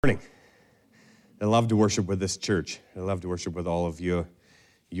Morning. I love to worship with this church. I love to worship with all of you.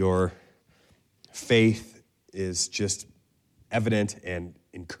 Your faith is just evident and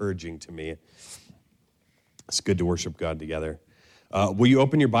encouraging to me. It's good to worship God together. Will you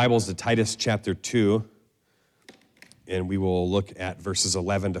open your Bibles to Titus chapter 2, and we will look at verses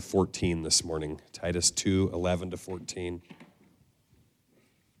 11 to 14 this morning. Titus 2, 11 to 14.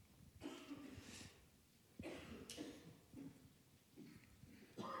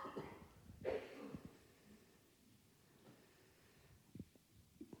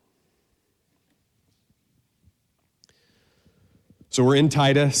 So we're in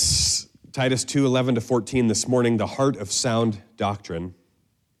Titus 2, 11 to 14 this morning, the heart of sound doctrine,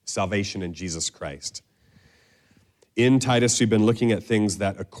 salvation in Jesus Christ. In Titus, we've been looking at things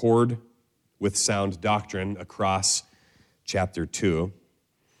that accord with sound doctrine across chapter 2.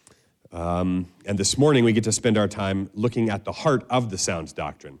 And this morning, we get to spend our time looking at the heart of the sound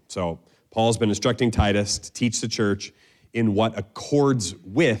doctrine. So Paul's been instructing Titus to teach the church in what accords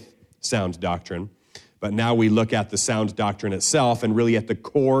with sound doctrine. But now we look at the sound doctrine itself and really at the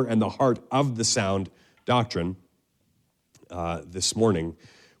core and the heart of the sound doctrine this morning,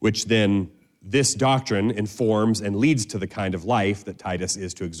 which then this doctrine informs and leads to the kind of life that Titus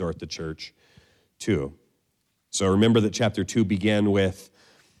is to exhort the church to. So remember that chapter 2 began with,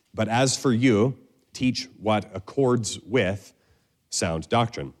 "But as for you, teach what accords with sound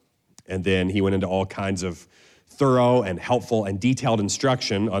doctrine." And then he went into all kinds of thorough and helpful and detailed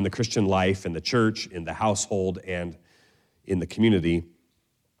instruction on the Christian life in the church, in the household, and in the community.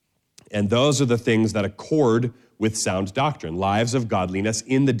 And those are the things that accord with sound doctrine, lives of godliness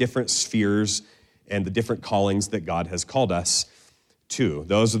in the different spheres and the different callings that God has called us to.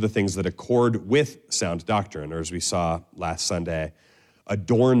 Those are the things that accord with sound doctrine, or as we saw last Sunday,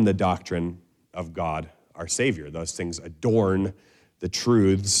 adorn the doctrine of God, our Savior. Those things adorn the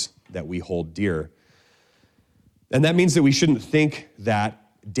truths that we hold dear. And that means that we shouldn't think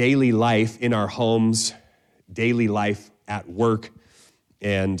that daily life in our homes, daily life at work,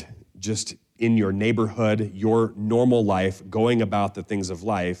 and just in your neighborhood, your normal life, going about the things of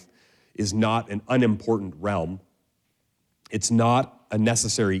life, is not an unimportant realm. It's not a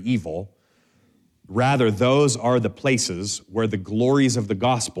necessary evil. Rather, those are the places where the glories of the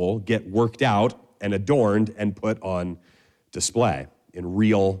gospel get worked out and adorned and put on display in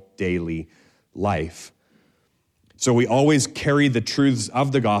real daily life. So we always carry the truths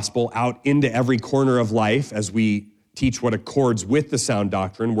of the gospel out into every corner of life as we teach what accords with the sound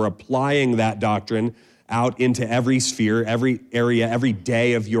doctrine. We're applying that doctrine out into every sphere, every area, every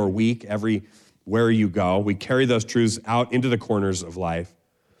day of your week, everywhere you go. We carry those truths out into the corners of life.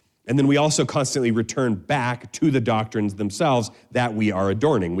 And then we also constantly return back to the doctrines themselves that we are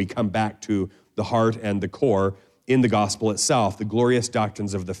adorning. We come back to the heart and the core in the gospel itself, the glorious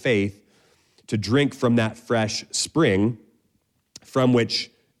doctrines of the faith, to drink from that fresh spring from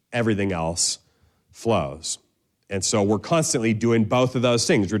which everything else flows. And so we're constantly doing both of those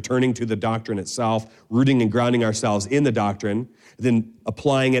things, returning to the doctrine itself, rooting and grounding ourselves in the doctrine, then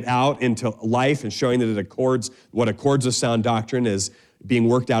applying it out into life and showing that it accords, what accords with sound doctrine is being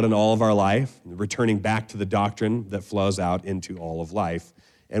worked out in all of our life, returning back to the doctrine that flows out into all of life.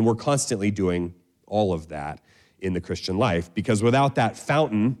 And we're constantly doing all of that in the Christian life, because without that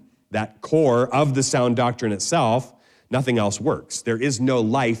fountain, that core of the sound doctrine itself, nothing else works. There is no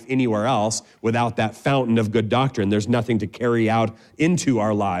life anywhere else without that fountain of good doctrine. There's nothing to carry out into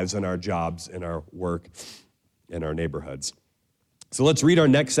our lives and our jobs and our work and our neighborhoods. So let's read our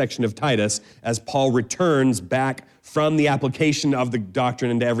next section of Titus as Paul returns back from the application of the doctrine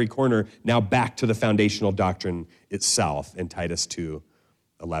into every corner, now back to the foundational doctrine itself in Titus 2,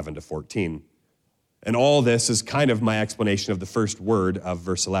 11 to 14. And all this is kind of my explanation of the first word of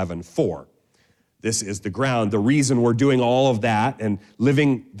verse 11, for. This is the ground, the reason we're doing all of that and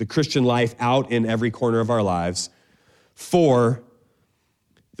living the Christian life out in every corner of our lives. For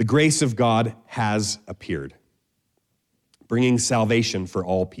the grace of God has appeared, bringing salvation for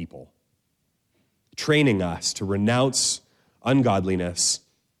all people, training us to renounce ungodliness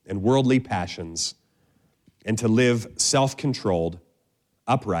and worldly passions and to live self-controlled,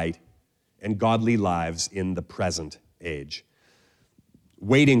 upright, and godly lives in the present age,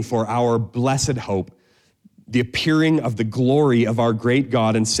 waiting for our blessed hope, the appearing of the glory of our great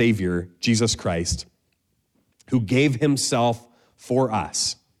God and Savior, Jesus Christ, who gave himself for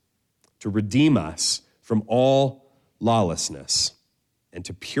us to redeem us from all lawlessness and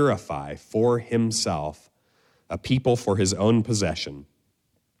to purify for himself a people for his own possession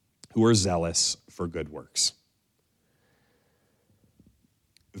who are zealous for good works.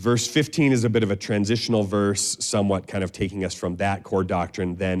 Verse 15 is a bit of a transitional verse, somewhat kind of taking us from that core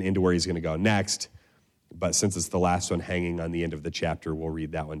doctrine then into where he's going to go next. But since it's the last one hanging on the end of the chapter, we'll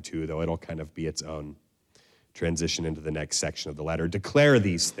read that one too, though it'll kind of be its own transition into the next section of the letter. Declare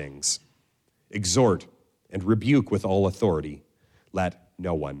these things, exhort and rebuke with all authority. Let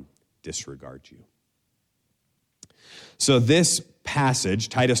no one disregard you. So this passage,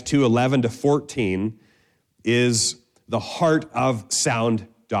 Titus 2:11 to 14, is the heart of sound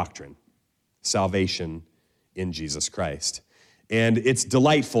doctrine, salvation in Jesus Christ. And it's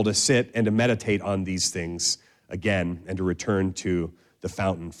delightful to sit and to meditate on these things again and to return to the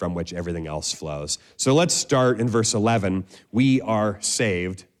fountain from which everything else flows. So let's start in verse 11. We are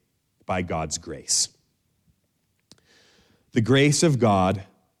saved by God's grace. The grace of God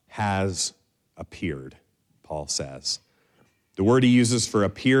has appeared, Paul says. The word he uses for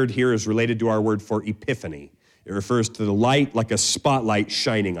appeared here is related to our word for epiphany. It refers to the light like a spotlight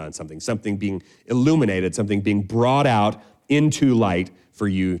shining on something, something being illuminated, something being brought out into light for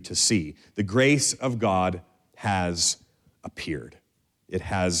you to see. The grace of God has appeared.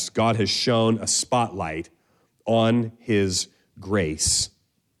 God has shone a spotlight on his grace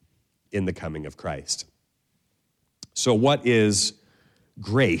in the coming of Christ. So what is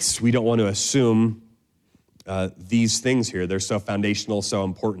grace? We don't want to assume these things here. They're so foundational, so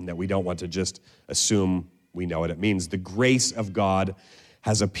important that we don't want to just assume we know what it means. The grace of God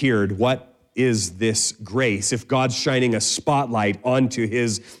has appeared. What is this grace? If God's shining a spotlight onto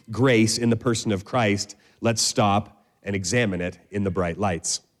his grace in the person of Christ, let's stop and examine it in the bright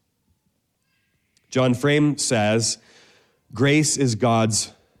lights. John Frame says, grace is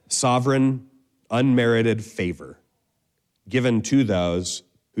God's sovereign, unmerited favor given to those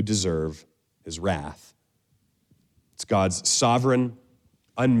who deserve his wrath. It's God's sovereign,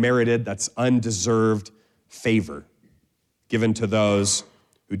 unmerited, that's undeserved favor given to those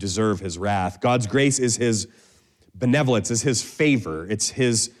who deserve his wrath. God's grace is his benevolence, is his favor. It's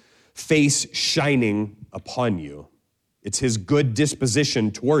his face shining upon you. It's his good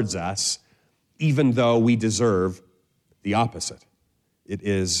disposition towards us, even though we deserve the opposite. It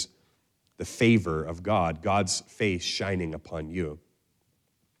is the favor of God, God's face shining upon you.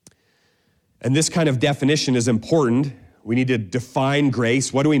 And this kind of definition is important. We need to define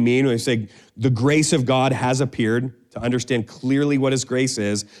grace. What do we mean when we say the grace of God has appeared, to understand clearly what his grace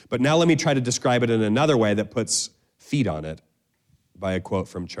is? But now let me try to describe it in another way that puts feet on it, by a quote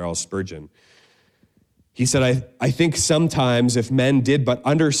from Charles Spurgeon. He said, I think sometimes if men did but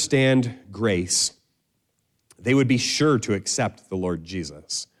understand grace, they would be sure to accept the Lord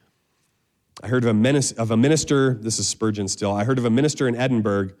Jesus. I heard of a minister, this is Spurgeon still, I heard of a minister in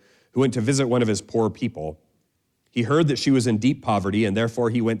Edinburgh who went to visit one of his poor people. He heard that she was in deep poverty, and therefore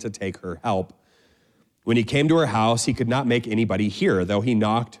he went to take her help. When he came to her house, he could not make anybody hear, though he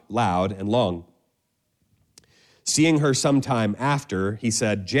knocked loud and long. Seeing her some time after, he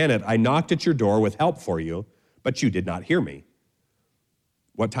said, Janet, I knocked at your door with help for you, but you did not hear me.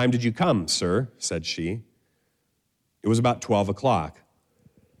 What time did you come, sir? Said she. It was about 12 o'clock.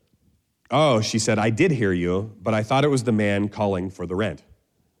 Oh, she said, I did hear you, but I thought it was the man calling for the rent.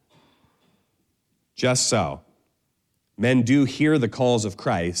 Just so. Men do hear the calls of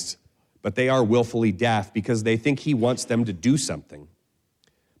Christ, but they are willfully deaf because they think he wants them to do something.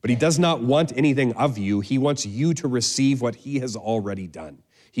 But he does not want anything of you. He wants you to receive what he has already done.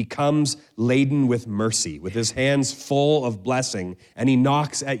 He comes laden with mercy, with his hands full of blessing, and he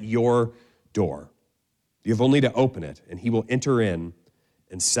knocks at your door. You have only to open it, and he will enter in,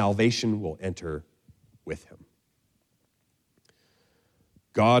 and salvation will enter with him.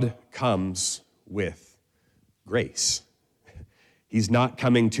 God comes with grace. He's not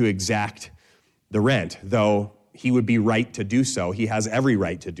coming to exact the rent, though he would be right to do so. He has every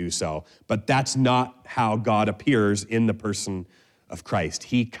right to do so. But that's not how God appears in the person of Christ.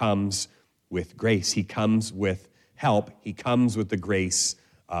 He comes with grace. He comes with help. He comes with the grace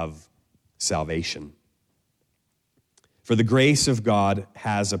of salvation. For the grace of God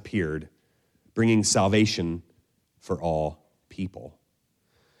has appeared, bringing salvation for all people.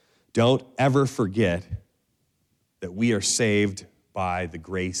 Don't ever forget that we are saved by the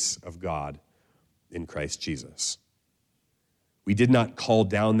grace of God in Christ Jesus. We did not call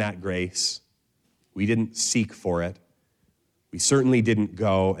down that grace. We didn't seek for it. We certainly didn't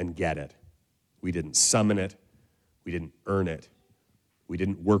go and get it. We didn't summon it. We didn't earn it. We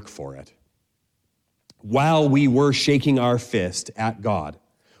didn't work for it. While we were shaking our fist at God,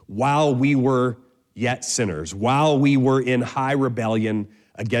 while we were yet sinners, while we were in high rebellion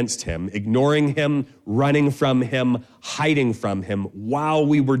against him, ignoring him, running from him, hiding from him, while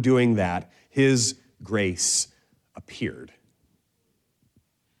we were doing that, his grace appeared.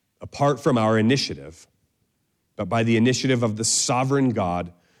 apart from our initiative, but by the initiative of the sovereign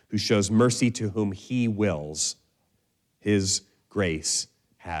God who shows mercy to whom he wills. His grace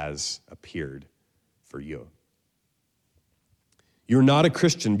has appeared for you. You're not a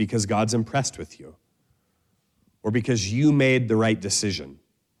Christian because God's impressed with you or because you made the right decision.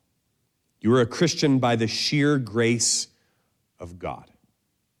 You are a Christian by the sheer grace of God,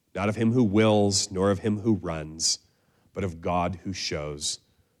 not of him who wills, nor of him who runs, but of God who shows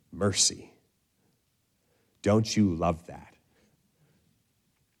mercy. Don't you love that?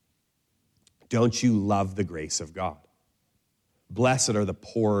 Don't you love the grace of God? Blessed are the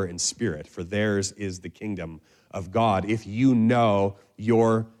poor in spirit, for theirs is the kingdom of God. If you know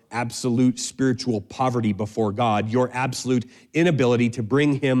your absolute spiritual poverty before God, your absolute inability to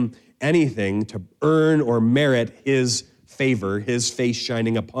bring him anything, to earn or merit his favor, his face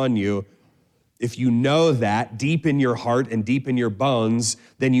shining upon you, if you know that deep in your heart and deep in your bones,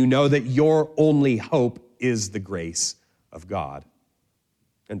 then you know that your only hope is the grace of God.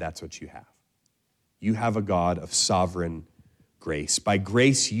 And that's what you have. You have a God of sovereign grace. By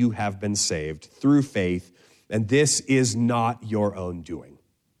grace you have been saved through faith, and this is not your own doing.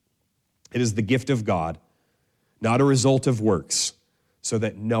 It is the gift of God, not a result of works, so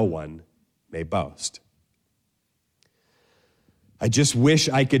that no one may boast. I just wish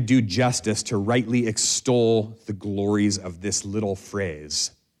I could do justice to rightly extol the glories of this little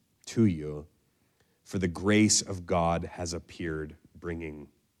phrase to you, for the grace of God has appeared, bringing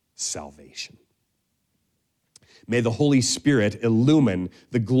salvation. May the Holy Spirit illumine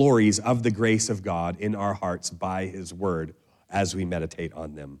the glories of the grace of God in our hearts by his word as we meditate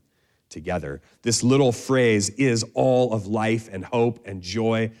on them together. This little phrase is all of life and hope and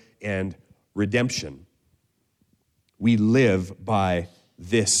joy and redemption. We live by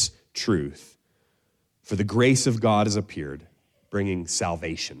this truth. For the grace of God has appeared, bringing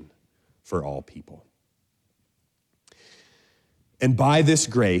salvation for all people. And by this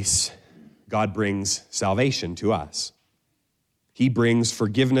grace, God brings salvation to us. He brings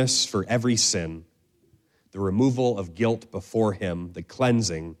forgiveness for every sin, the removal of guilt before him, the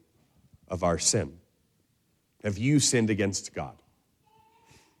cleansing of our sin. Have you sinned against God?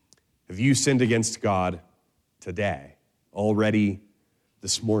 Have you sinned against God today, already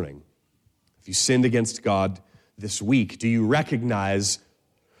this morning? Have you sinned against God this week? Do you recognize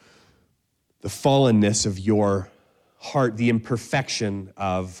the fallenness of your heart, the imperfection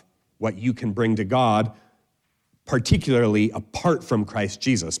of what you can bring to God, particularly apart from Christ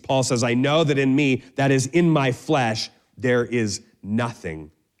Jesus? Paul says, I know that in me, that is in my flesh, there is nothing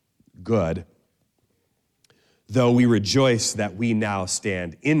good. Though we rejoice that we now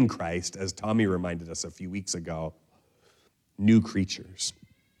stand in Christ, as Tommy reminded us a few weeks ago, new creatures.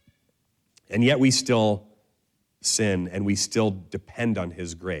 And yet we still sin and we still depend on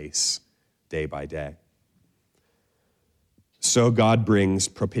his grace day by day. So God brings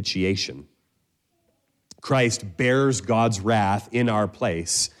propitiation. Christ bears God's wrath in our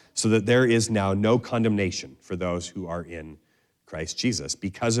place so that there is now no condemnation for those who are in Christ Jesus.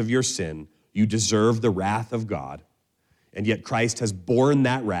 Because of your sin, you deserve the wrath of God, and yet Christ has borne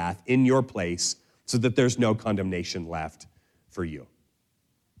that wrath in your place so that there's no condemnation left for you.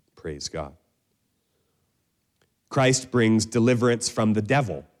 Praise God. Christ brings deliverance from the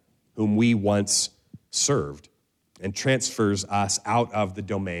devil, whom we once served, and transfers us out of the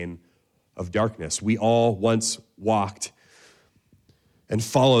domain of darkness. We all once walked and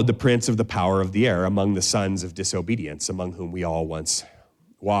followed the prince of the power of the air among the sons of disobedience, among whom we all once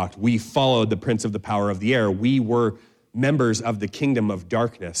walked. We followed the prince of the power of the air. We were members of the kingdom of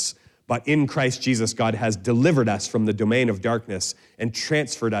darkness, but in Christ Jesus, God has delivered us from the domain of darkness and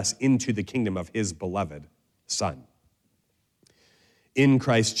transferred us into the kingdom of his beloved Son. In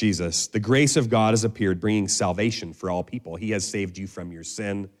Christ Jesus, the grace of God has appeared, bringing salvation for all people. He has saved you from your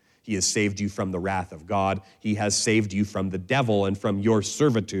sin. He has saved you from the wrath of God. He has saved you from the devil and from your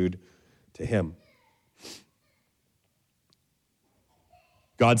servitude to him.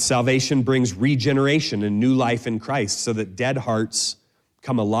 God's salvation brings regeneration and new life in Christ so that dead hearts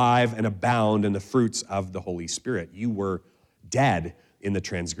come alive and abound in the fruits of the Holy Spirit. You were dead in the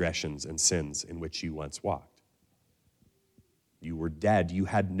transgressions and sins in which you once walked. You were dead. You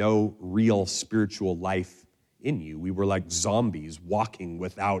had no real spiritual life in you. We were like zombies walking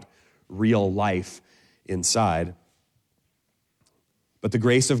without real life inside. But the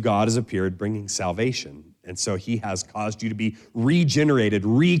grace of God has appeared, bringing salvation. And so he has caused you to be regenerated,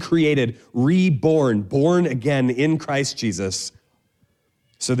 recreated, reborn, born again in Christ Jesus,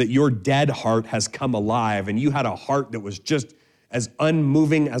 so that your dead heart has come alive, and you had a heart that was just as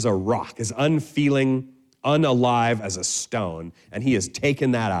unmoving as a rock, as unfeeling unalive as a stone, and he has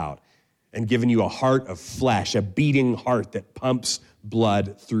taken that out and given you a heart of flesh, a beating heart that pumps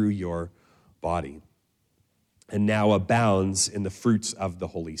blood through your body, and now abounds in the fruits of the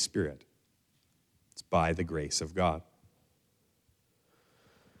Holy Spirit. It's by the grace of God.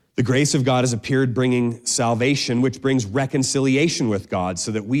 The grace of God has appeared, bringing salvation, which brings reconciliation with God,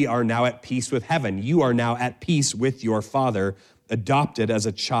 so that we are now at peace with heaven. You are now at peace with your Father, adopted as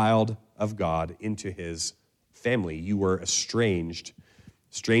a child of God into his family. You were estranged,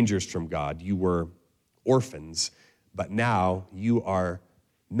 strangers from God. You were orphans, but now you are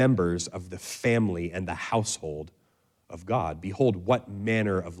members of the family and the household of God. Behold, what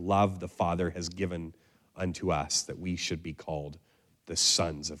manner of love the Father has given unto us, that we should be called the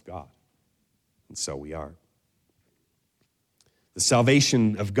sons of God. And so we are. The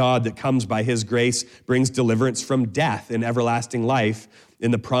salvation of God that comes by his grace brings deliverance from death and everlasting life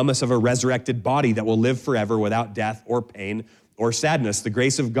in the promise of a resurrected body that will live forever without death or pain or sadness. The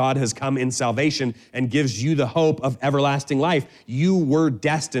grace of God has come in salvation and gives you the hope of everlasting life. You were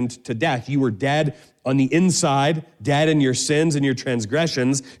destined to death. You were dead on the inside, dead in your sins and your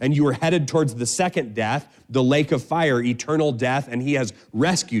transgressions, and you were headed towards the second death, the lake of fire, eternal death, and he has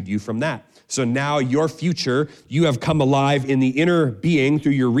rescued you from that. So now your future, you have come alive in the inner being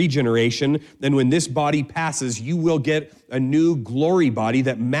through your regeneration. Then when this body passes, you will get a new glory body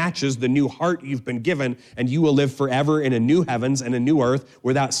that matches the new heart you've been given, and you will live forever in a new heavens and a new earth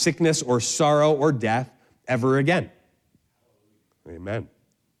without sickness or sorrow or death ever again. Amen.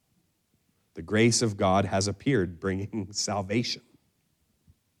 The grace of God has appeared, bringing salvation.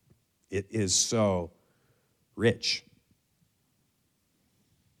 It is so rich.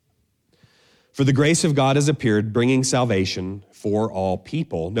 For the grace of God has appeared, bringing salvation for all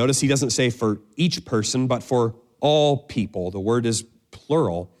people. Notice he doesn't say for each person, but for all people. The word is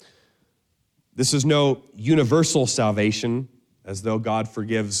plural. This is no universal salvation, as though God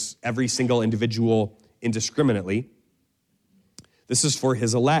forgives every single individual indiscriminately. This is for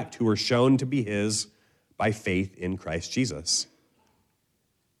his elect, who are shown to be his by faith in Christ Jesus.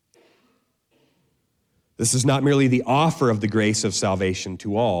 This is not merely the offer of the grace of salvation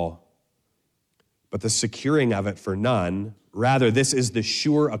to all, but the securing of it for none. Rather, this is the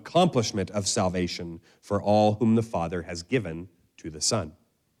sure accomplishment of salvation for all whom the Father has given to the Son.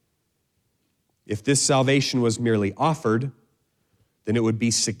 If this salvation was merely offered, then it would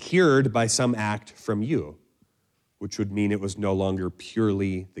be secured by some act from you, which would mean it was no longer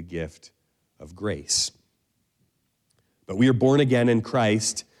purely the gift of grace. But we are born again in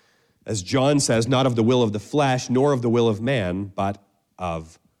Christ, as John says, not of the will of the flesh, nor of the will of man, but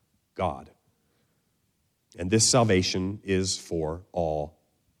of God. And this salvation is for all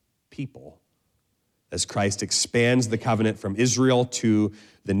people. As Christ expands the covenant from Israel to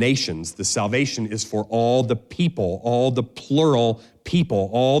the nations, the salvation is for all the people, all the plural people,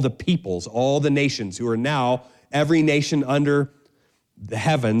 all the peoples, all the nations who are now, every nation under the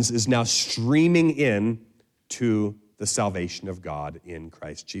heavens is now streaming in to the salvation of God in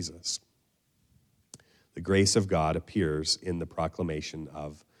Christ Jesus. The grace of God appears in the proclamation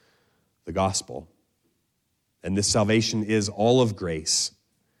of the gospel. And this salvation is all of grace.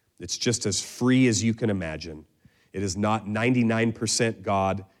 It's just as free as you can imagine. It is not 99%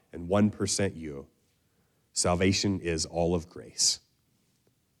 God and 1% you. Salvation is all of grace.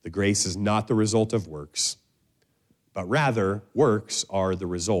 The grace is not the result of works, but rather works are the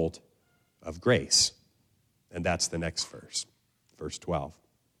result of grace. And that's the next verse, verse 12.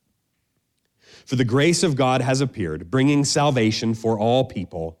 For the grace of God has appeared, bringing salvation for all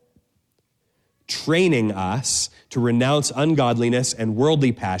people, training us to renounce ungodliness and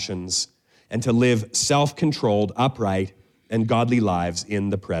worldly passions and to live self-controlled, upright, and godly lives in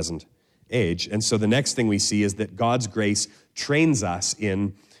the present age. And so the next thing we see is that God's grace trains us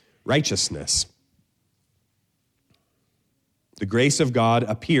in righteousness. The grace of God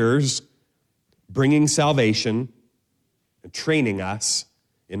appears, bringing salvation and training us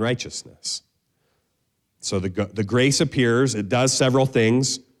in righteousness. So the grace appears, it does several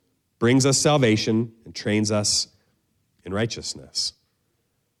things, brings us salvation, and trains us in righteousness.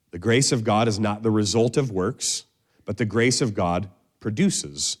 The grace of God is not the result of works, but the grace of God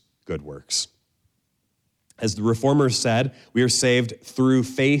produces good works. As the Reformers said, we are saved through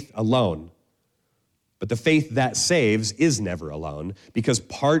faith alone. But the faith that saves is never alone, because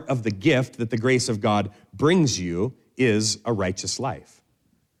part of the gift that the grace of God brings you is a righteous life.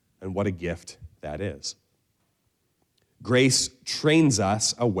 And what a gift that is. Grace trains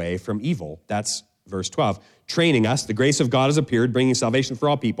us away from evil. That's verse 12. Training us, the grace of God has appeared, bringing salvation for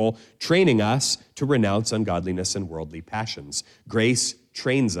all people, training us to renounce ungodliness and worldly passions. Grace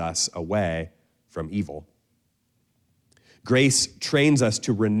trains us away from evil. Grace trains us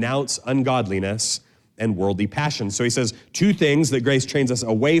to renounce ungodliness and worldly passions. So he says two things that grace trains us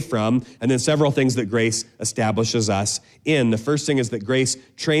away from, and then several things that grace establishes us in. The first thing is that grace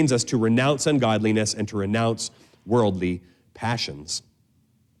trains us to renounce ungodliness and to renounce worldly passions.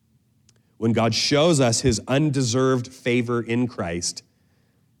 When God shows us his undeserved favor in Christ,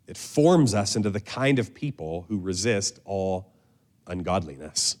 it forms us into the kind of people who resist all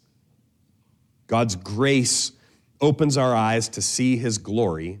ungodliness. God's grace opens our eyes to see his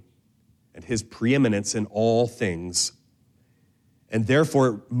glory and his preeminence in all things, and therefore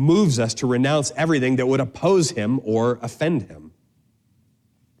it moves us to renounce everything that would oppose him or offend him.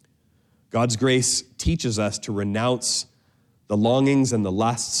 God's grace teaches us to renounce the longings and the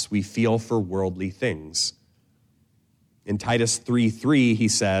lusts we feel for worldly things. In Titus 3:3, he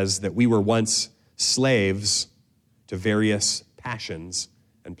says that we were once slaves to various passions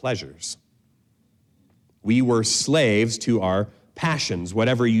and pleasures. We were slaves to our passions.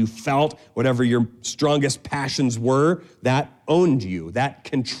 Whatever you felt, whatever your strongest passions were, that owned you, that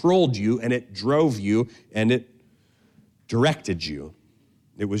controlled you, and it drove you, and it directed you.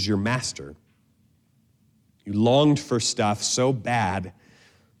 It was your master. You longed for stuff so bad,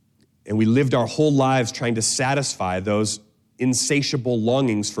 and we lived our whole lives trying to satisfy those insatiable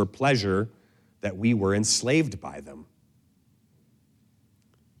longings for pleasure that we were enslaved by them.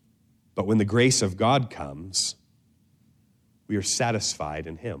 But when the grace of God comes, we are satisfied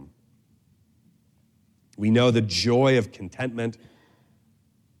in him. We know the joy of contentment,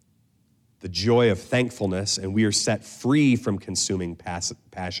 the joy of thankfulness, and we are set free from consuming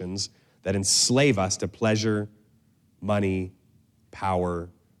passions that enslave us to pleasure, money, power,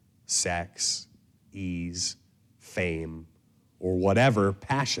 sex, ease, fame, or whatever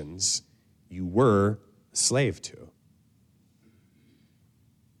passions you were a slave to.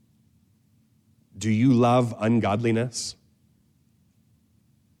 Do you love ungodliness?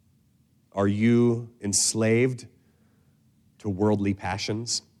 Are you enslaved to worldly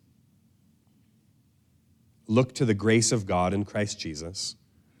passions? Look to the grace of God in Christ Jesus.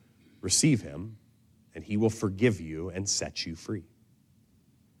 Receive him, and he will forgive you and set you free,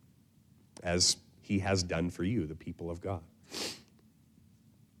 as he has done for you, the people of God.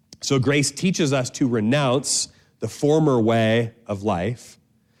 So grace teaches us to renounce the former way of life,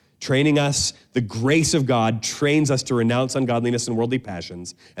 training us. The grace of God trains us to renounce ungodliness and worldly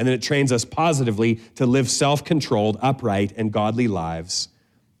passions, and then it trains us positively to live self-controlled, upright, and godly lives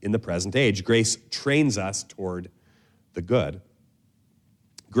in the present age. Grace trains us toward the good.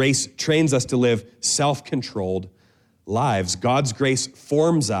 Grace trains us to live self-controlled lives. God's grace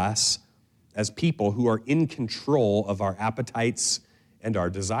forms us as people who are in control of our appetites and our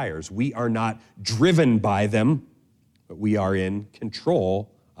desires. We are not driven by them, but we are in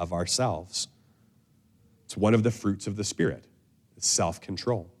control of ourselves. It's one of the fruits of the Spirit. It's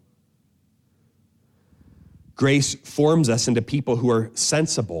self-control. Grace forms us into people who are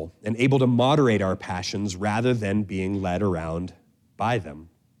sensible and able to moderate our passions rather than being led around by them.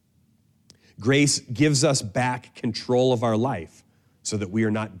 Grace gives us back control of our life so that we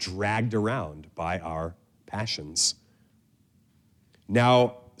are not dragged around by our passions.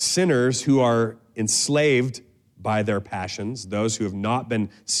 Now, sinners who are enslaved by their passions, those who have not been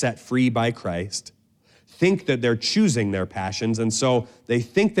set free by Christ, think that they're choosing their passions, and so they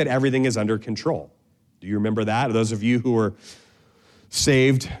think that everything is under control. Do you remember that? Those of you who were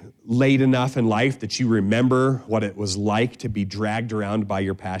saved late enough in life that you remember what it was like to be dragged around by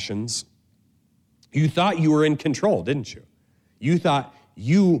your passions? You thought you were in control, didn't you? You thought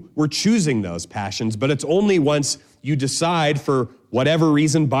you were choosing those passions, but it's only once you decide, for whatever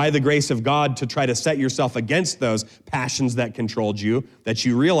reason, by the grace of God, to try to set yourself against those passions that controlled you, that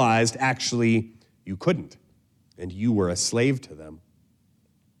you realized actually you couldn't, and you were a slave to them.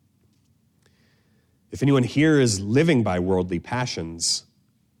 If anyone here is living by worldly passions,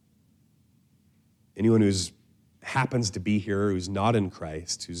 anyone who's happens to be here who's not in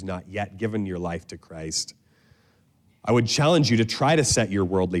Christ, who's not yet given your life to Christ, I would challenge you to try to set your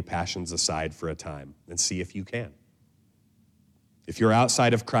worldly passions aside for a time and see if you can. If you're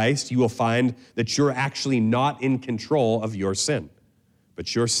outside of Christ, you will find that you're actually not in control of your sin,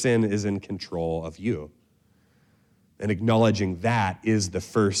 but your sin is in control of you. And acknowledging that is the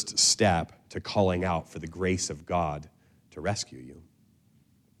first step to calling out for the grace of God to rescue you.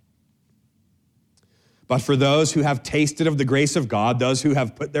 But for those who have tasted of the grace of God, those who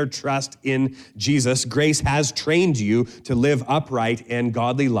have put their trust in Jesus, grace has trained you to live upright and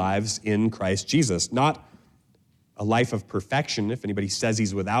godly lives in Christ Jesus. Not a life of perfection. If anybody says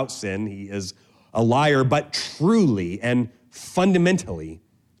he's without sin, he is a liar, but truly and fundamentally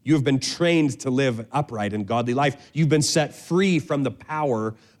You have been trained to live an upright and godly life. You've been set free from the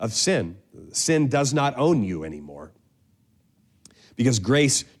power of sin. Sin does not own you anymore. Because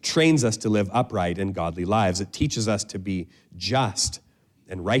grace trains us to live upright and godly lives. It teaches us to be just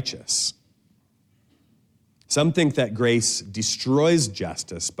and righteous. Some think that grace destroys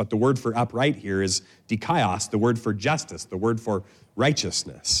justice, but the word for upright here is dikaios, the word for justice, the word for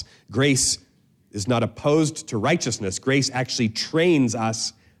righteousness. Grace is not opposed to righteousness. Grace actually trains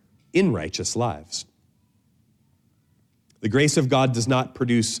us in righteous lives. The grace of God does not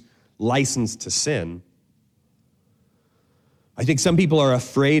produce license to sin. I think some people are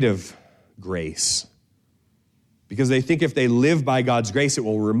afraid of grace because they think if they live by God's grace, it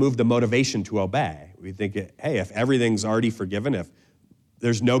will remove the motivation to obey. We think, hey, if everything's already forgiven, if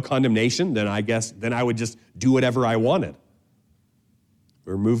there's no condemnation, then I would just do whatever I wanted.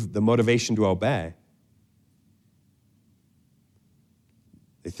 Remove the motivation to obey.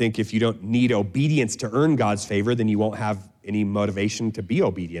 They think if you don't need obedience to earn God's favor, then you won't have any motivation to be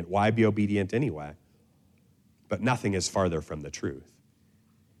obedient. Why be obedient anyway? But nothing is farther from the truth.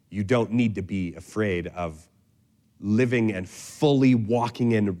 You don't need to be afraid of living and fully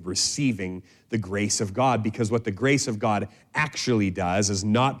walking in and receiving the grace of God, because what the grace of God actually does is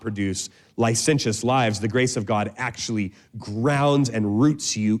not produce licentious lives. The grace of God actually grounds and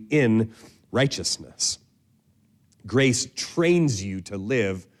roots you in righteousness. Grace trains you to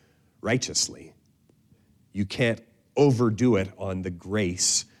live righteously. You can't overdo it on the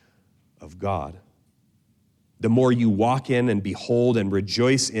grace of God. The more you walk in and behold and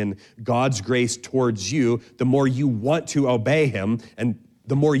rejoice in God's grace towards you, the more you want to obey him, and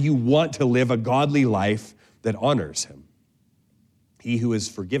the more you want to live a godly life that honors him. He who is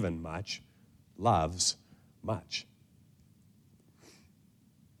forgiven much loves much.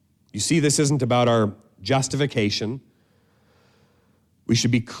 You see, this isn't about our justification. We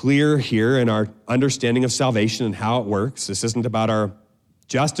should be clear here in our understanding of salvation and how it works. This isn't about our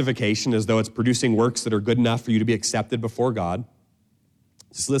justification as though it's producing works that are good enough for you to be accepted before God.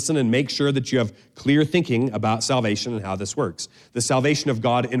 Just listen and make sure that you have clear thinking about salvation and how this works. The salvation of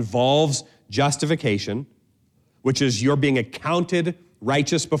God involves justification, which is you're being accounted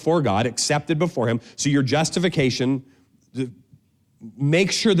righteous before God, accepted before him. So your justification,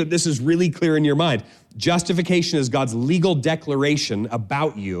 make sure that this is really clear in your mind. Justification is God's legal declaration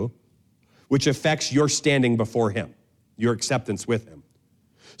about you, which affects your standing before him, your acceptance with him.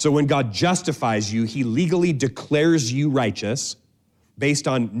 So when God justifies you, he legally declares you righteous based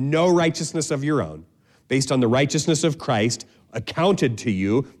on no righteousness of your own, based on the righteousness of Christ, accounted to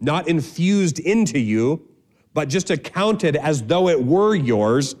you, not infused into you, but just accounted as though it were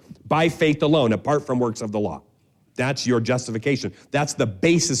yours by faith alone, apart from works of the law. That's your justification. That's the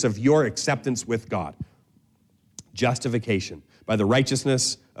basis of your acceptance with God. Justification by the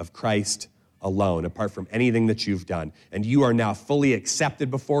righteousness of Christ alone, apart from anything that you've done. And you are now fully accepted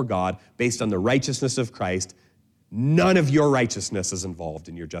before God based on the righteousness of Christ. None of your righteousness is involved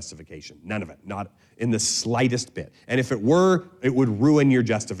in your justification. None of it, not in the slightest bit. And if it were, it would ruin your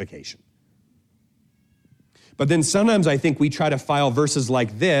justification. But then sometimes I think we try to file verses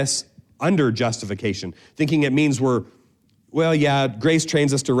like this under justification, thinking it means grace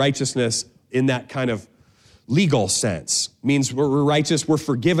trains us to righteousness in that kind of legal sense. Means we're righteous, we're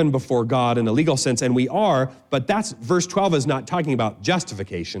forgiven before God in a legal sense, and we are, but verse 12 is not talking about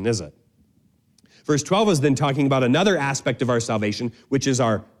justification, is it? Verse 12 is then talking about another aspect of our salvation, which is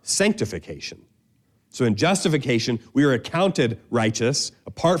our sanctification. So in justification, we are accounted righteous,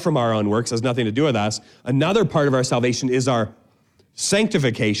 apart from our own works, has nothing to do with us. Another part of our salvation is our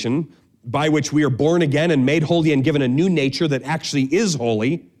sanctification, by which we are born again and made holy and given a new nature that actually is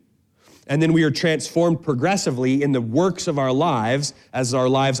holy. And then we are transformed progressively in the works of our lives as our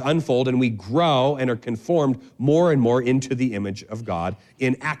lives unfold and we grow and are conformed more and more into the image of God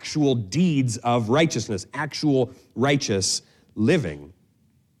in actual deeds of righteousness, actual righteous living.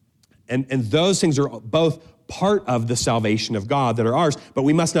 And those things are both part of the salvation of God that are ours, but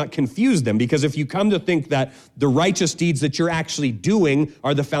we must not confuse them, because if you come to think that the righteous deeds that you're actually doing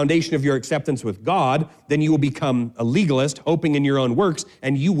are the foundation of your acceptance with God, then you will become a legalist, hoping in your own works,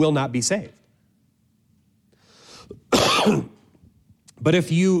 and you will not be saved. But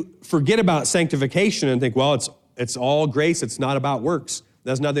if you forget about sanctification and think, well, it's all grace, it's not about works, it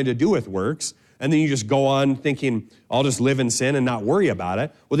has nothing to do with works, and then you just go on thinking, I'll just live in sin and not worry about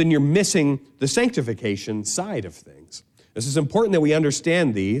it, well, then you're missing the sanctification side of things. This is important that we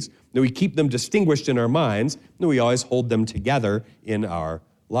understand these, that we keep them distinguished in our minds, and that we always hold them together in our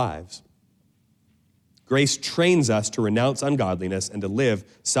lives. Grace trains us to renounce ungodliness and to live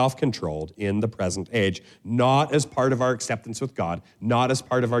self-controlled in the present age, not as part of our acceptance with God, not as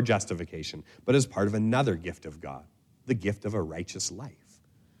part of our justification, but as part of another gift of God, the gift of a righteous life.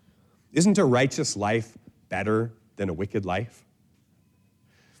 Isn't a righteous life better than a wicked life?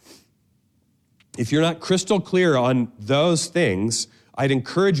 If you're not crystal clear on those things, I'd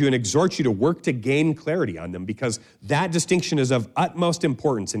encourage you and exhort you to work to gain clarity on them, because that distinction is of utmost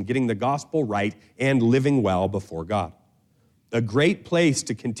importance in getting the gospel right and living well before God. A great place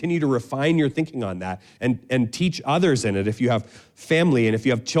to continue to refine your thinking on that and teach others in it, if you have family and if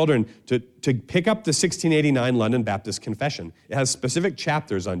you have children, to pick up the 1689 London Baptist Confession. It has specific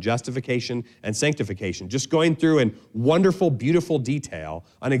chapters on justification and sanctification, just going through in wonderful, beautiful detail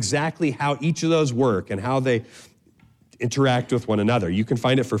on exactly how each of those work and how they interact with one another. You can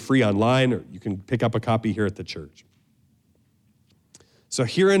find it for free online, or you can pick up a copy here at the church. So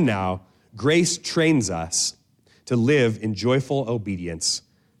here and now, grace trains us to live in joyful obedience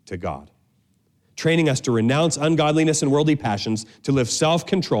to God, training us to renounce ungodliness and worldly passions, to live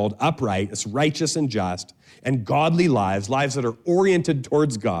self-controlled, upright, righteous and just, and godly lives that are oriented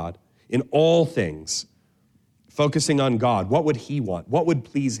towards God in all things, focusing on God. What would He want? What would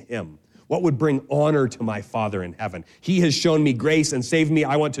please Him? What would bring honor to my Father in heaven? He has shown me grace and saved me.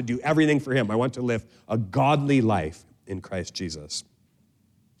 I want to do everything for Him. I want to live a godly life in Christ Jesus.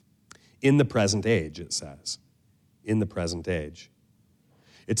 In the present age, it says. In the present age.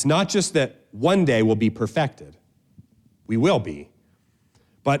 It's not just that one day we'll be perfected. We will be.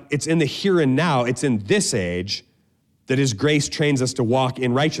 But it's in the here and now, it's in this age that His grace trains us to walk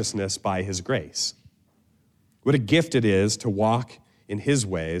in righteousness by His grace. What a gift it is to walk in His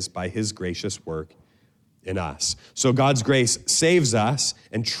ways by His gracious work in us. So God's grace saves us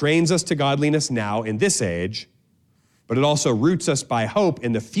and trains us to godliness now in this age, but it also roots us by hope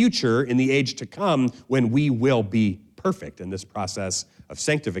in the future, in the age to come, when we will be perfect and this process of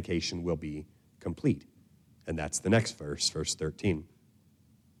sanctification will be complete. And that's the next verse, verse 13.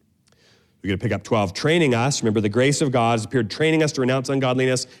 We're going to pick up 12. Training us, remember the grace of God has appeared, training us to renounce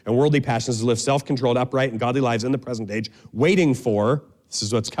ungodliness and worldly passions, to live self-controlled, upright, and godly lives in the present age, waiting for, this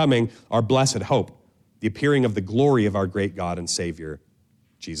is what's coming, our blessed hope, the appearing of the glory of our great God and Savior,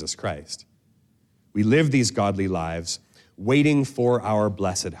 Jesus Christ. We live these godly lives waiting for our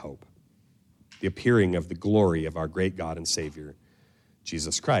blessed hope, the appearing of the glory of our great God and Savior,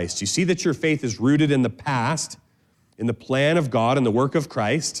 Jesus Christ. You see that your faith is rooted in the past, in the plan of God and the work of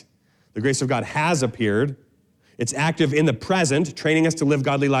Christ. The grace of God has appeared. It's active in the present, training us to live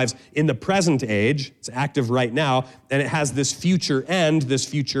godly lives in the present age. It's active right now, and it has this future end, this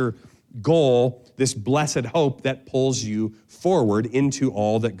future goal, this blessed hope that pulls you forward into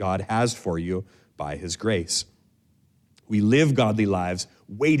all that God has for you by His grace. We live godly lives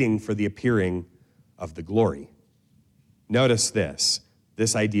waiting for the appearing of the glory. Notice this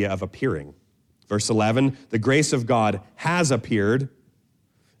idea of appearing. Verse 11, the grace of God has appeared,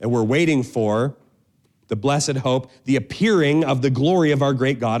 and we're waiting for the blessed hope, the appearing of the glory of our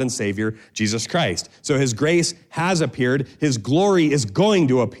great God and Savior, Jesus Christ. So His grace has appeared, His glory is going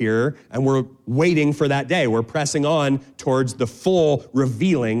to appear, and we're waiting for that day. We're pressing on towards the full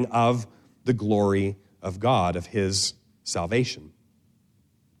revealing of the glory of God, of His salvation.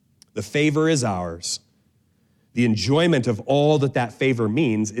 The favor is ours. The enjoyment of all that favor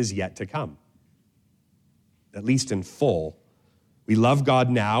means is yet to come, at least in full. We love God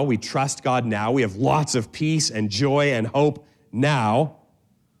now. We trust God now. We have lots of peace and joy and hope now.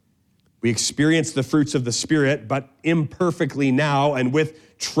 We experience the fruits of the Spirit, but imperfectly now, and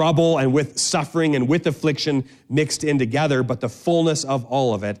with trouble and with suffering and with affliction mixed in together, but the fullness of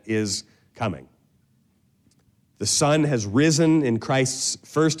all of it is coming. The sun has risen in Christ's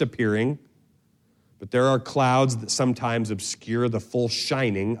first appearing, but there are clouds that sometimes obscure the full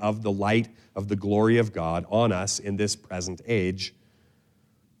shining of the light of the glory of God on us in this present age.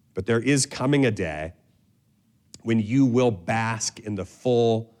 But there is coming a day when you will bask in the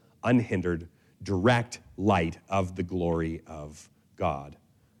full, unhindered, direct light of the glory of God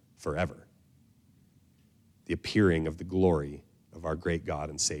forever. The appearing of the glory of our great God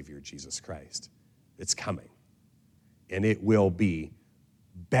and Savior, Jesus Christ. It's coming. And it will be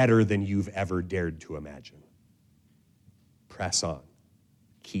better than you've ever dared to imagine. Press on.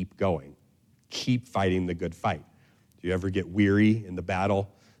 Keep going. Keep fighting the good fight. Do you ever get weary in the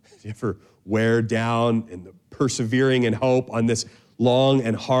battle? Do you ever wear down in the persevering in hope on this long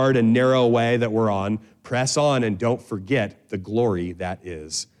and hard and narrow way that we're on? Press on and don't forget the glory that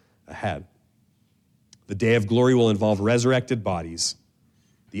is ahead. The day of glory will involve resurrected bodies,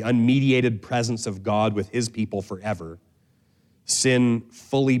 the unmediated presence of God with His people forever, sin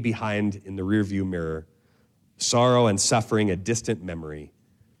fully behind in the rearview mirror, sorrow and suffering a distant memory,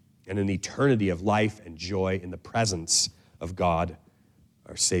 and an eternity of life and joy in the presence of God,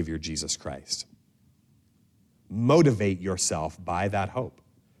 our Savior, Jesus Christ. Motivate yourself by that hope.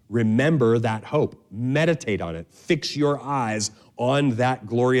 Remember that hope. Meditate on it. Fix your eyes on that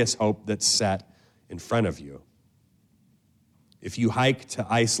glorious hope that's set in front of you. If you hike to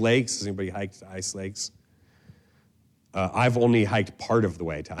Ice Lakes, has anybody hiked to Ice Lakes? I've only hiked part of the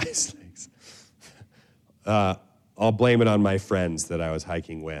way to Ice Lakes. I'll blame it on my friends that I was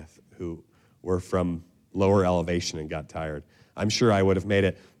hiking with who were from lower elevation and got tired. I'm sure I would have made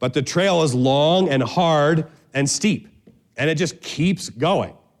it. But the trail is long and hard and steep, and it just keeps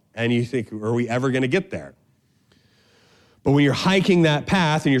going. And you think, are we ever going to get there? But when you're hiking that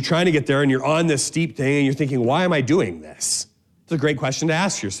path and you're trying to get there and you're on this steep thing and you're thinking, why am I doing this? It's a great question to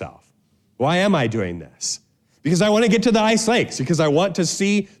ask yourself. Why am I doing this? Because I want to get to the Ice Lakes, because I want to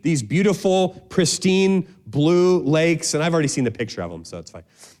see these beautiful, pristine, blue lakes, and I've already seen the picture of them, so it's fine.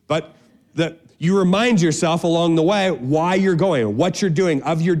 But you remind yourself along the way why you're going, what you're doing,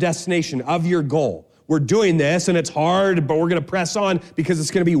 of your destination, of your goal. We're doing this, and it's hard, but we're going to press on because it's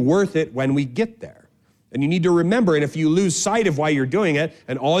going to be worth it when we get there. And you need to remember, and if you lose sight of why you're doing it,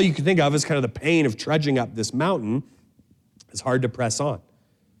 and all you can think of is kind of the pain of trudging up this mountain, it's hard to press on.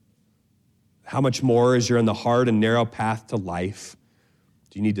 How much more as you're in the hard and narrow path to life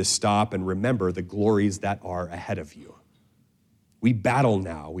do you need to stop and remember the glories that are ahead of you? We battle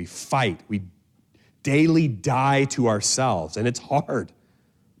now, we fight, we daily die to ourselves, and it's hard.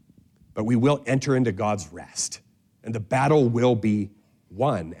 But we will enter into God's rest, and the battle will be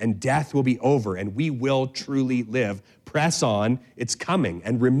won, and death will be over, and we will truly live. Press on, it's coming,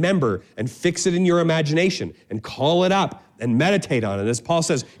 and remember, and fix it in your imagination, and call it up, and meditate on it. As Paul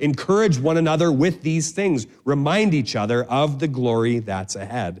says, encourage one another with these things. Remind each other of the glory that's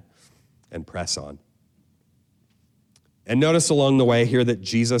ahead, and press on. And notice along the way here that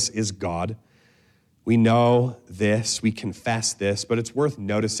Jesus is God. We know this, we confess this, but it's worth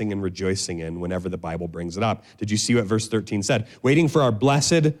noticing and rejoicing in whenever the Bible brings it up. Did you see what verse 13 said? Waiting for our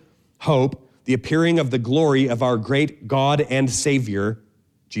blessed hope, the appearing of the glory of our great God and Savior,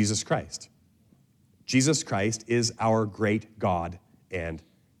 Jesus Christ. Jesus Christ is our great God and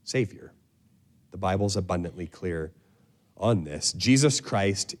Savior. The Bible's abundantly clear on this. Jesus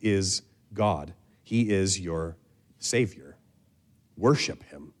Christ is God. He is your Savior. Worship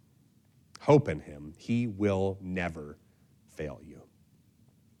him. Hope in him. He will never fail you.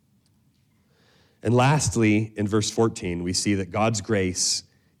 And lastly, in verse 14, we see that God's grace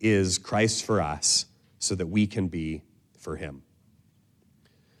is Christ for us so that we can be for him.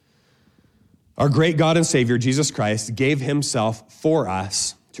 Our great God and Savior, Jesus Christ, gave himself for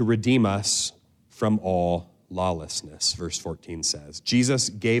us to redeem us from all lawlessness, verse 14 says. Jesus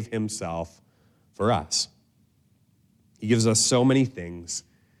gave himself for us. He gives us so many things.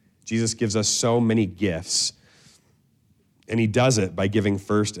 Jesus gives us so many gifts, and he does it by giving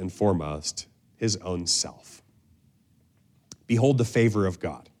first and foremost his own self. Behold the favor of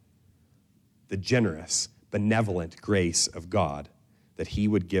God, the generous, benevolent grace of God that he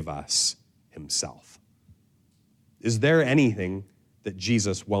would give us himself. Is there anything that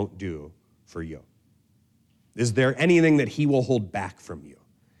Jesus won't do for you? Is there anything that he will hold back from you?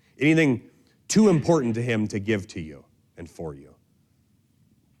 Anything too important to him to give to you and for you?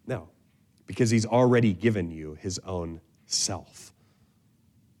 No, because he's already given you his own self.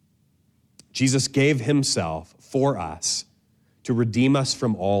 Jesus gave himself for us to redeem us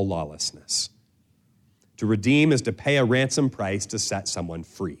from all lawlessness. To redeem is to pay a ransom price to set someone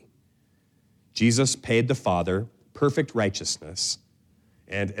free. Jesus paid the Father perfect righteousness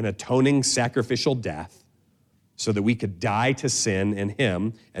and an atoning sacrificial death so that we could die to sin in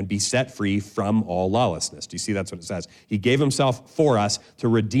him and be set free from all lawlessness. Do you see that's what it says? He gave himself for us to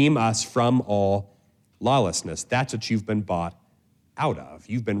redeem us from all lawlessness. That's what you've been bought out of.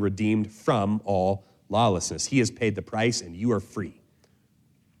 You've been redeemed from all lawlessness. He has paid the price and you are free.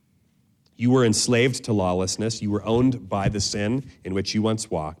 You were enslaved to lawlessness. You were owned by the sin in which you once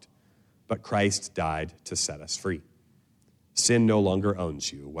walked, but Christ died to set us free. Sin no longer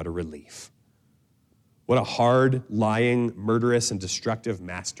owns you. What a relief. What a hard, lying, murderous, and destructive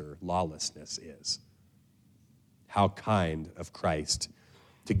master lawlessness is. How kind of Christ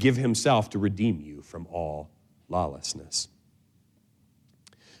to give himself to redeem you from all lawlessness.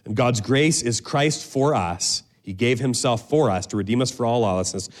 And God's grace is Christ for us. He gave himself for us to redeem us from all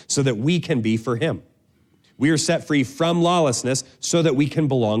lawlessness so that we can be for him. We are set free from lawlessness so that we can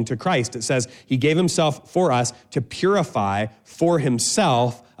belong to Christ. It says he gave himself for us to purify for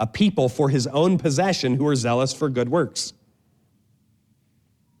himself a people for his own possession who are zealous for good works.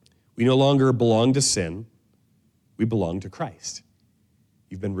 We no longer belong to sin. we belong to Christ.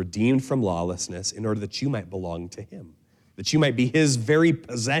 You've been redeemed from lawlessness in order that you might belong to him, that you might be his very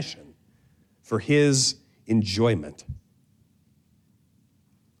possession for his enjoyment.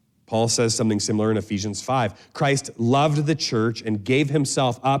 Paul says something similar in Ephesians 5. Christ loved the church and gave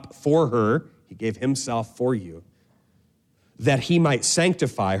himself up for her. He gave himself for you, that he might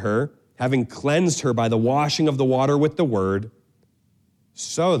sanctify her, having cleansed her by the washing of the water with the word,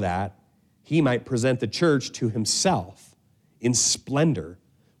 so that he might present the church to himself in splendor,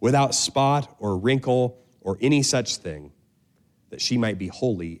 without spot or wrinkle or any such thing, that she might be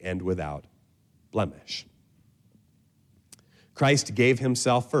holy and without blemish. Christ gave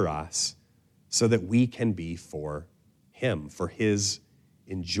himself for us so that we can be for him, for his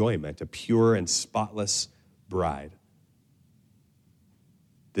enjoyment, a pure and spotless bride.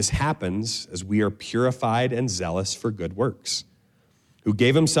 This happens as we are purified and zealous for good works, who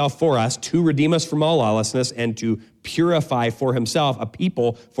gave himself for us to redeem us from all lawlessness and to purify for himself a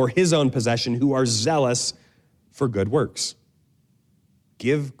people for his own possession who are zealous for good works.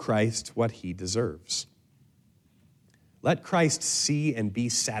 Give Christ what he deserves. Let Christ see and be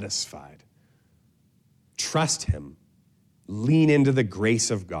satisfied. Trust him. Lean into the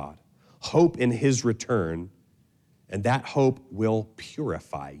grace of God. Hope in his return, and that hope will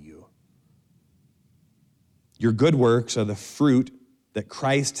purify you. Your good works are the fruit that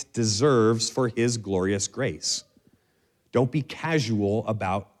Christ deserves for his glorious grace. Don't be casual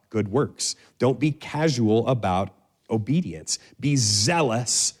about good works. Don't be casual about obedience. Be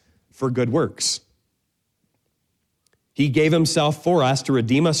zealous for good works. He gave himself for us to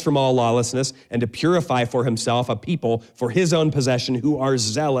redeem us from all lawlessness and to purify for himself a people for his own possession who are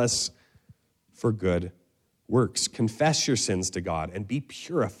zealous for good works. Confess your sins to God and be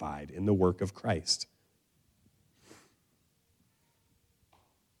purified in the work of Christ.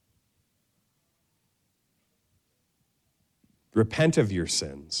 Repent of your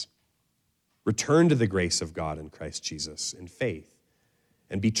sins. Return to the grace of God in Christ Jesus in faith,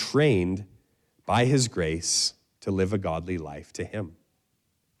 and be trained by his grace to live a godly life to him.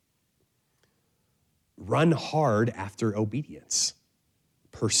 Run hard after obedience.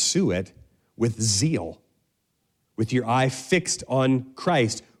 Pursue it with zeal, with your eye fixed on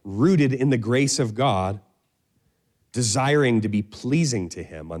Christ, rooted in the grace of God, desiring to be pleasing to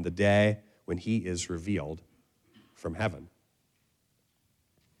him on the day when he is revealed from heaven.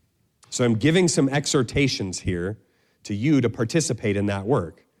 So I'm giving some exhortations here to you to participate in that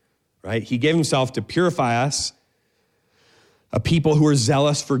work, right? He gave himself to purify us, a people who are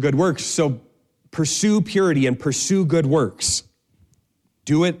zealous for good works. So pursue purity and pursue good works.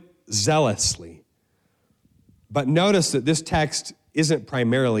 Do it zealously. But notice that this text isn't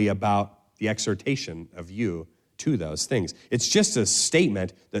primarily about the exhortation of you to those things. It's just a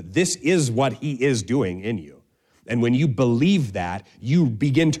statement that this is what he is doing in you. And when you believe that, you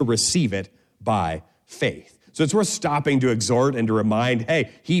begin to receive it by faith. So it's worth stopping to exhort and to remind,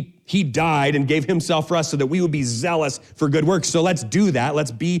 hey, he died and gave himself for us so that we would be zealous for good works. So let's do that.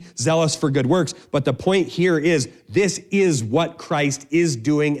 Let's be zealous for good works. But the point here is, this is what Christ is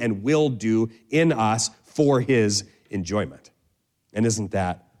doing and will do in us for his enjoyment. And isn't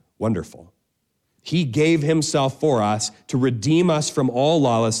that wonderful? He gave himself for us to redeem us from all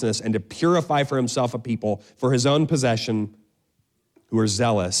lawlessness and to purify for himself a people for his own possession who are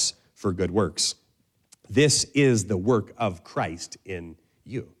zealous for good works. This is the work of Christ in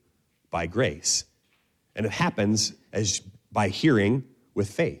you by grace. And it happens as by hearing with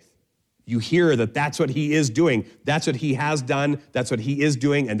faith. You hear that that's what he is doing. That's what he has done. That's what he is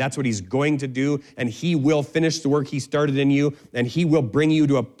doing. And that's what he's going to do. And he will finish the work he started in you. And he will bring you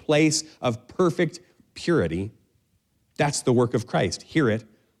to a place of perfect purity. That's the work of Christ. Hear it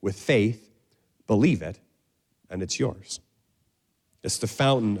with faith. Believe it. And it's yours. It's the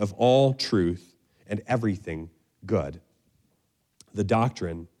fountain of all truth and everything good. The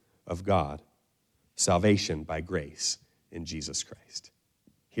doctrine of God. Salvation by grace in Jesus Christ.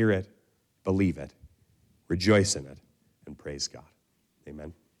 Hear it. Believe it, rejoice in it, and praise God.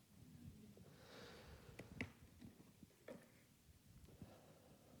 Amen.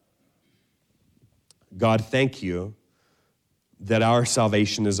 God, thank you that our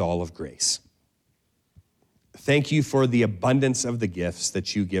salvation is all of grace. Thank you for the abundance of the gifts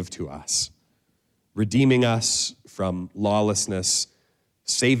that you give to us, redeeming us from lawlessness,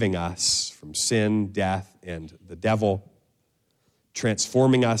 saving us from sin, death, and the devil,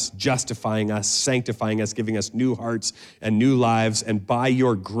 transforming us, justifying us, sanctifying us, giving us new hearts and new lives, and by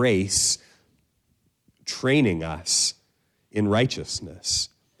your grace, training us in righteousness,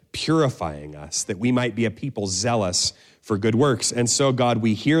 purifying us, that we might be a people zealous for good works. And so, God,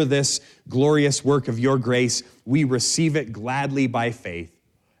 we hear this glorious work of your grace. We receive it gladly by faith.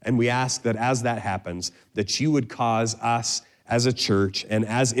 And we ask that as that happens, that you would cause us as a church and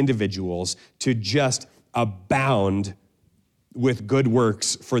as individuals to just abound with good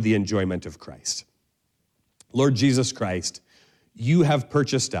works for the enjoyment of Christ. Lord Jesus Christ, you have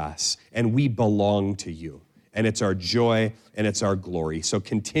purchased us, and we belong to you. And it's our joy and it's our glory. So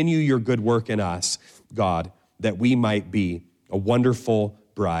continue your good work in us, God, that we might be a wonderful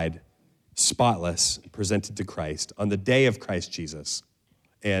bride, spotless, presented to Christ on the day of Christ Jesus,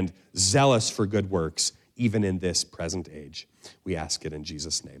 and zealous for good works, even in this present age. We ask it in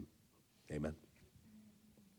Jesus' name. Amen.